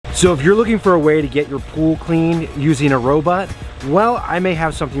So if you're looking for a way to get your pool clean using a robot, well, I may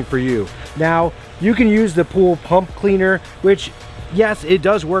have something for you. Now, you can use the pool pump cleaner, which, yes, it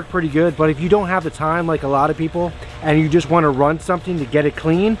does work pretty good, but if you don't have the time like a lot of people and you just want to run something to get it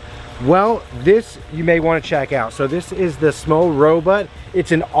clean, well, this you may want to check out. So this is the Smorobot.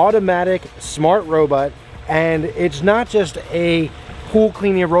 It's an automatic smart robot, and it's not just a pool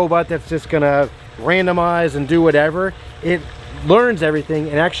cleaning robot that's just gonna randomize and do whatever. It learns everything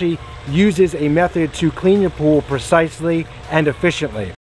and actually uses a method to clean your pool precisely and efficiently.